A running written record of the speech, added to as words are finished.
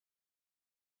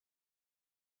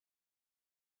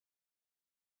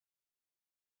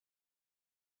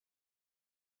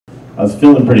I was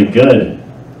feeling pretty good,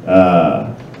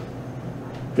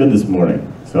 good this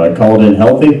morning. So I called in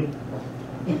healthy.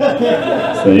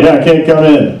 So yeah, I can't come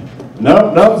in.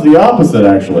 Nope, it's the opposite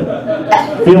actually.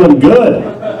 Feeling good.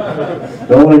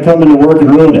 Don't want to come into work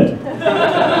and ruin it.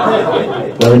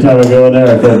 Every time I go in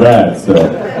there, I feel bad. So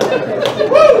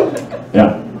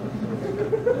yeah,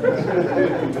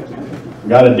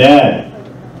 got a dad.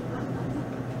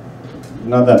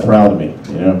 Not that proud of me,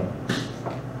 you know.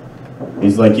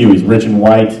 He's like you. He's rich and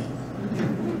white.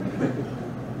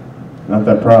 Not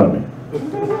that proud of me.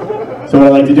 So what I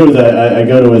like to do is I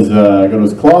go to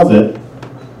his closet.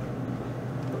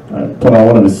 I put on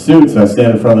one of his suits and I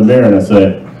stand in front of the mirror and I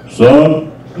say,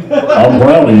 "Son, I'm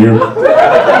proud of you."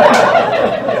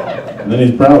 And then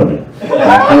he's proud of me.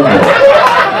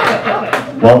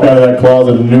 Walk out of that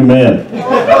closet a new man.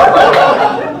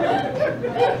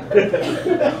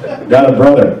 Got a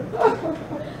brother.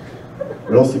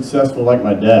 Real successful like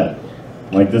my dad.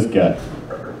 Like this guy.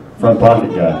 Front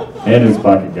pocket guy. And his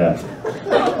pocket guy.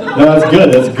 No, that's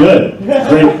good. That's good.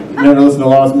 Great. You never listen to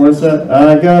Lost Morissette?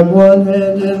 I got one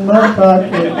hand in my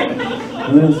pocket.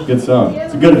 It's a good song.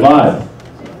 It's a good vibe.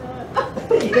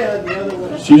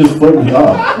 She just flipped me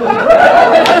off.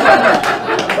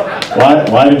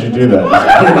 Why did you do that?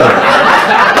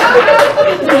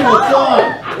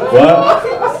 What?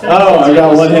 Oh, I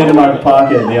got one hand in my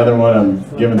pocket and the other one I'm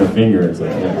giving the finger. It's like,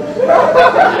 yeah.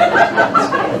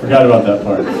 I forgot about that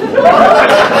part.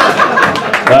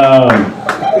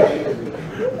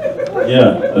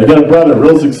 Yeah, I got a brother,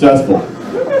 real successful.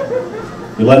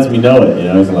 He lets me know it, you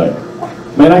know. He's like,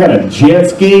 "Man, I got a jet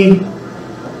ski.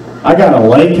 I got a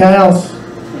lake house.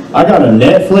 I got a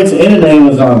Netflix and an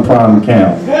Amazon Prime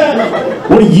account.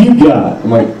 What do you got?" I'm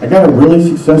like, "I got a really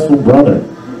successful brother.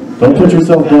 Don't put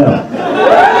yourself down."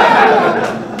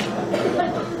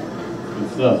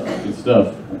 Good stuff.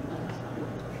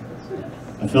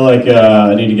 I feel like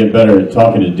I need to get better at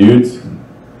talking to dudes.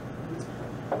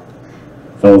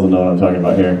 Fellas will know what I'm talking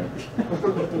about here.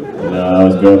 And I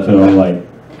always go up to them like,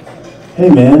 "Hey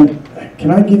man,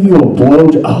 can I give you a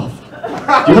blowjob? Oh,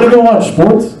 do you want to go watch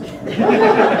sports?"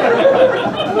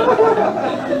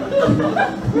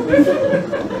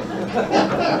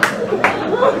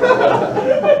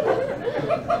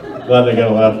 Glad they got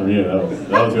a laugh from you. That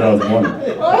was what I was wondering.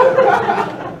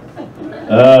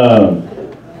 I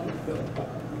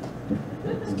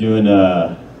was doing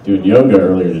yoga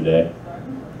earlier today.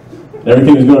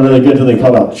 Everything was going really good until they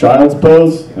called out child's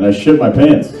pose, and I shit my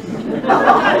pants.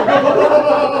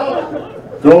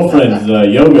 Girlfriend's a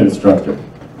yoga instructor.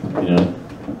 You know,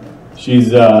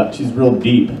 she's real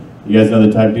deep. You guys know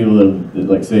the type of people that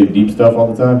like say deep stuff all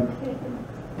the time.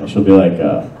 And she'll be like,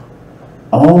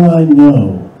 "All I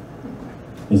know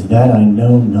is that I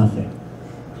know nothing.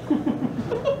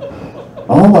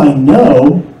 All I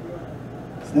know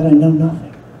is that I know nothing."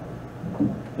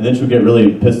 And then she'll get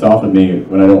really pissed off at me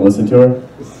when I don't listen to her.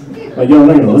 Like, yo, I'm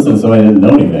not going to listen to somebody that doesn't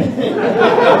know anything.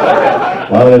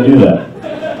 Why would I do that?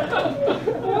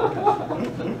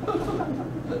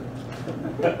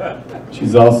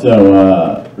 She's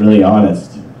also really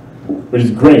honest, which is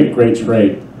great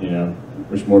trait, you know.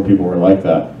 Wish more people were like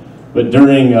that. But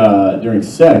during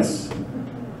sex,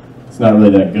 it's not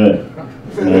really that good.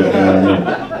 You know what I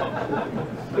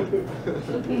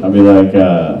mean? I'll be like,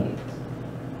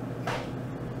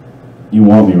 "You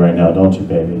want me right now, don't you,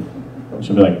 baby?"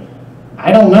 She'll be like,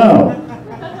 "I don't know."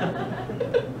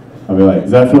 I'll be like,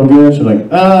 "Does that feel good?" She'll be like,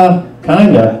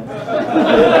 kinda."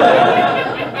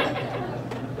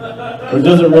 Or it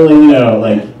doesn't really, you know,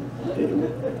 like,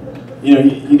 you know,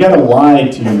 you gotta lie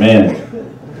to your man.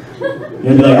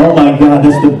 You'll be like, "Oh my God,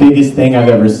 that's the biggest thing I've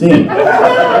ever seen."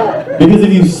 Because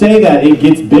if you say that, it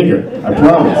gets bigger, I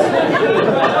promise.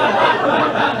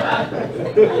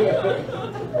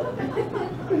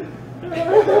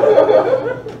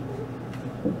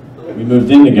 We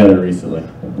moved in together recently.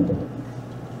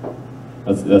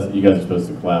 That's you guys are supposed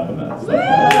to clap on that stuff.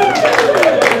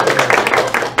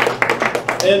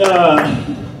 And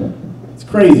it's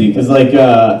crazy because like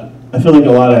I feel like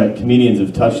a lot of comedians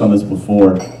have touched on this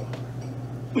before,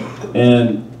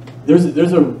 and there's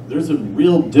a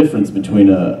real difference between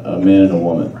a man and a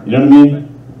woman. You know what I mean?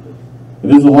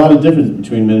 There's a lot of difference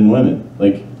between men and women.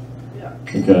 Like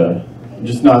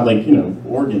just not like, you know,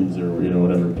 organs or, you know,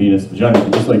 whatever, penis, vagina,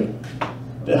 but just like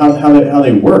how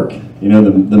they work. You know,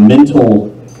 the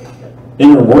mental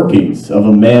inner workings of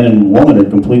a man and woman are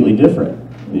completely different,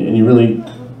 and you really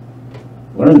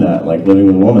learn that, like living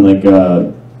with a woman. Like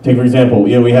take for example,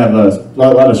 you know, we have a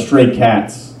lot of stray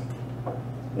cats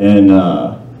in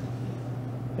our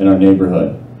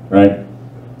neighborhood, right?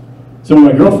 So when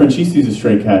my girlfriend, she sees a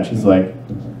stray cat, she's like,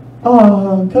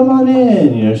 "Oh, come on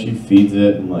in." You know, she feeds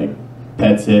it and like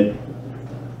pets it.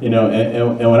 You know,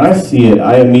 and when I see it,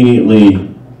 I immediately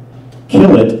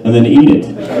kill it and then eat it.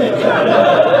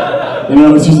 You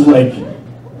know, it's just like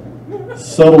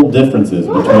subtle differences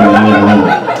between men and women.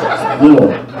 Little.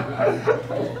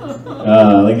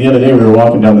 Like the other day we were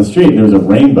walking down the street, there was a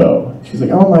rainbow. She's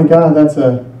like, "Oh my God, that's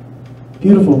a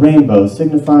beautiful rainbow,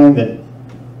 signifying that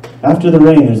after the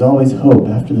rain there's always hope,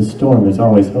 after the storm there's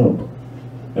always hope."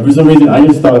 And for some reason I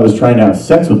just thought it was trying to have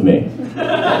sex with me.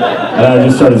 And I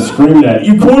just started screaming at it,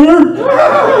 "You queer?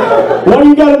 Why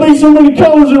you gotta be so many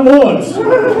colors at once?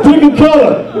 Pick a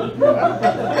color!"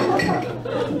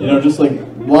 You know, just like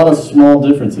a lot of small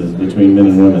differences between men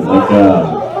and women. Like,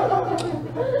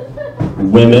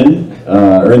 women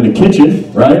are in the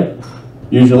kitchen, right?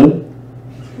 Usually.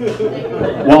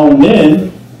 While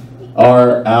men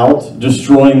are out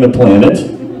destroying the planet,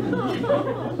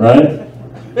 right?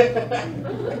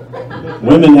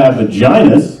 Women have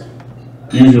vaginas,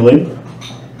 usually.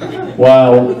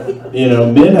 While, you know,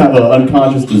 men have an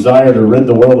unconscious desire to rid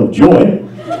the world of joy.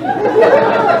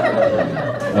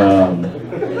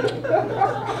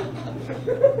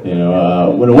 You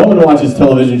know, when a woman watches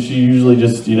television, she usually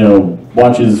just, you know,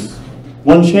 watches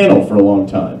one channel for a long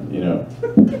time, you know.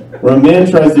 Where a man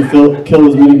tries to kill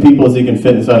as many people as he can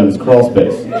fit inside of his crawl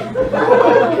space.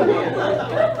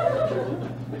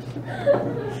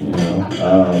 You know,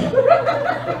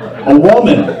 a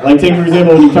woman, like take for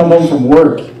example when you come home from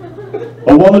work,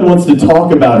 a woman wants to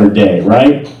talk about her day,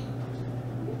 right?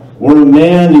 Where a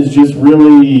man is just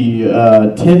really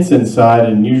tense inside,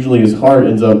 and usually his heart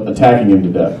ends up attacking him to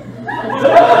death.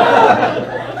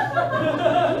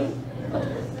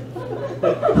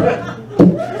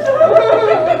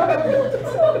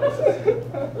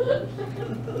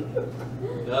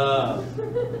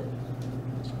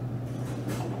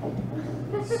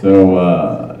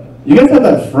 So, you guys have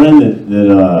that friend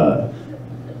that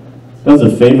does a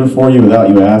favor for you without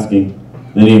you asking,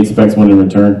 then he expects one in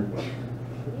return?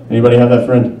 Anybody have that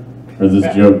friend? Or is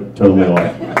this joke totally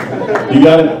off? You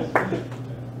got it?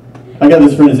 I got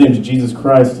this friend, his name's Jesus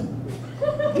Christ.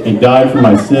 He died for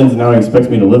my sins and now he expects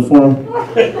me to live for him.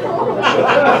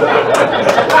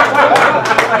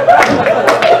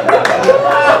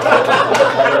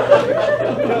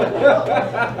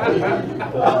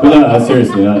 But no,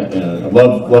 seriously, I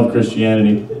love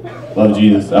Christianity, love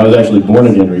Jesus. I was actually born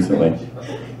again recently.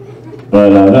 But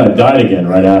then I died again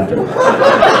right after.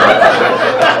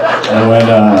 And when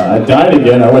I died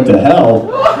again, I went to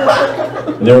hell,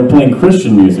 and they were playing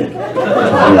Christian music.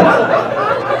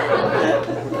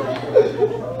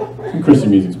 Christian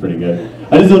music's pretty good.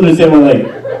 I just don't understand why, like,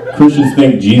 Christians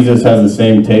think Jesus has the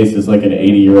same taste as, like, an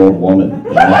 80-year-old woman.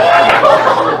 You know?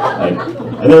 Like,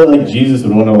 I feel like Jesus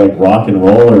would want to, like, rock and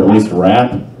roll, or at least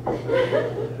rap.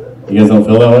 You guys don't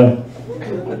feel that way?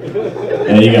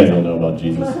 Yeah, you guys don't know about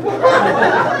Jesus.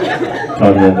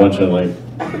 Talking to a bunch of, like,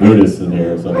 Buddhists in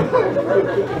here or something.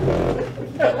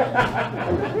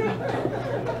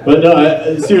 But no,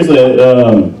 seriously, I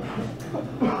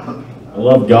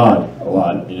love God a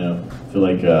lot, you know. I feel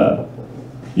like the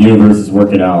universe is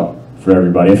working out for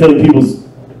everybody. I feel like people's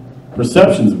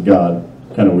perceptions of God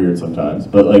kind of weird sometimes,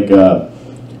 but like, you know,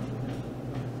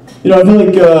 I feel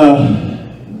like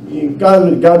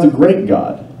God's a great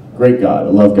God. Great God. I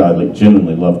love God, like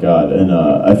genuinely love God. And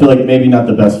I feel like maybe not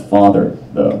the best father,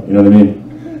 though. You know what I mean?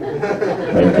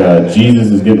 Like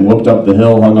Jesus is getting whooped up the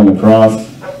hill, hung on the cross.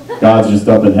 God's just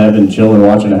up in heaven, chilling,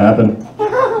 watching it happen.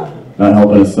 Not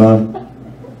helping his son.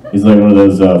 He's like one of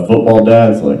those football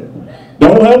dads, like,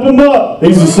 don't help him up.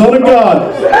 He's the son of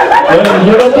God. Let him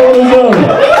get up on his own.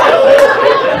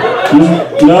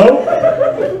 No.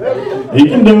 He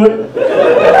can do it.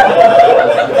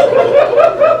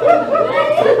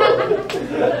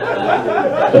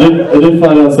 I did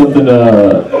find out something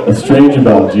strange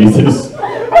about Jesus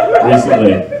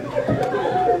recently.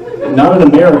 Not an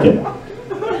American.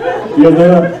 You guys know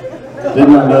that? Did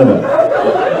not know that.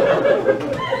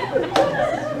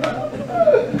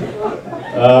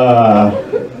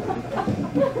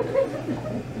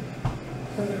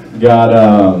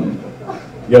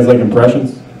 You guys like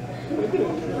impressions?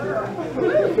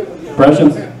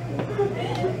 Impressions?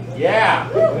 Yeah.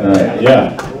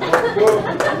 Yeah.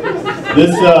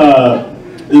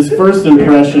 This first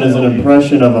impression is an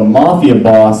impression of a mafia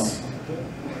boss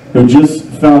who just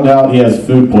found out he has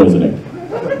food poisoning.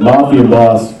 Mafia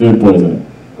boss, food poisoning.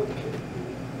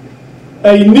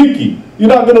 Hey, Nikki, you're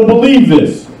not going to believe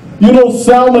this. You know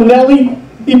Salmonelli?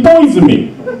 He poisoned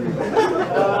me.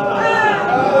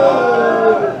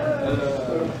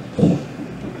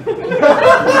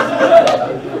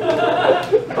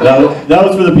 That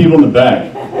was for the people in the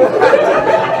back.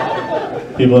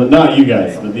 People, not you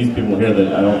guys, but these people here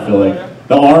that I don't feel like,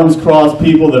 the arms crossed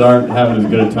people that aren't having as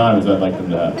good a time as I'd like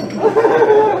them to have.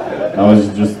 That was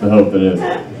just the hope that is.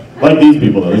 Like these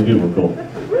people though, these people are cool.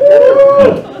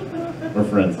 Yeah, we're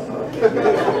friends.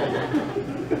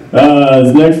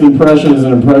 His next impression is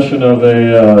an impression of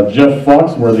a Jeff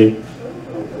Foxworthy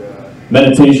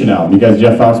meditation album. You guys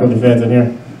Jeff Foxworthy fans in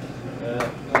here?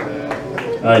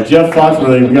 All right, Jeff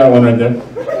Foxworthy, we got one right there.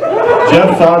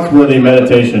 Jeff Foxworthy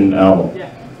meditation album.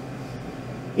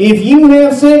 If you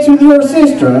have sex with your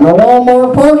sister in a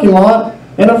Walmart parking lot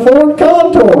in a Ford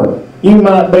Contour, you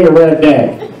might be a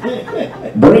redneck.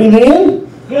 Breathe in,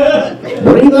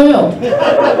 breathe out.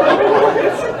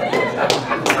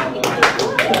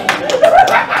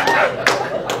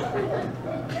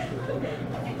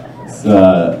 This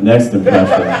next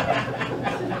impression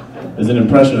is an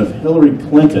impression of Hillary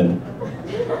Clinton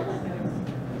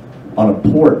on a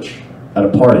porch at a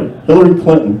party. Hillary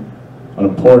Clinton on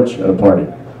a porch at a party.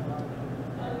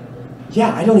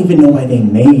 Yeah, I don't even know why they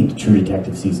made True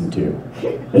Detective Season 2.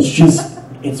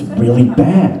 It's really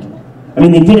bad. I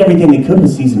mean, they did everything they could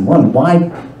with Season 1. Why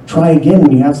try again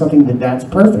when you have something that's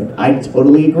perfect? I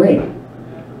totally agree.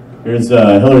 Here's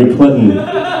Hillary Clinton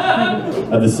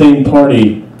at the same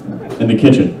party in the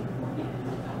kitchen.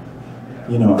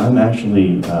 You know, I'm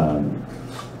actually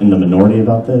in the minority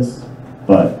about this,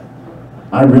 but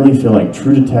I really feel like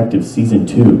True Detective Season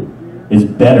 2 is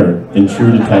better than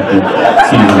True Detective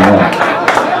Season 1.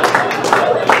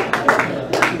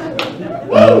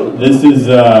 This is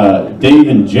Dave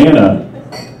and Jana,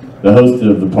 the host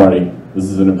of the party. This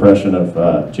is an impression of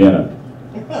Jana.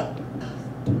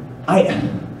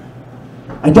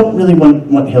 I don't really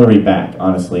want Hillary back,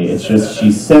 honestly. It's just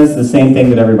she says the same thing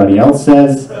that everybody else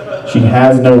says. She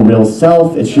has no real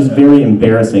self. It's just very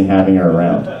embarrassing having her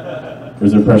around.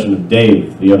 There's an impression of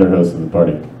Dave, the other host of the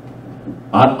party.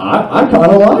 I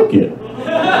kind of like it.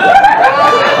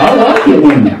 I like it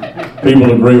when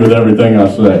people agree with everything I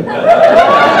say.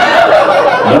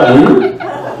 Is that weird?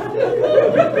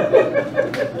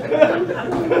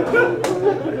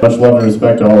 Much love and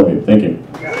respect to all of you. Thank you.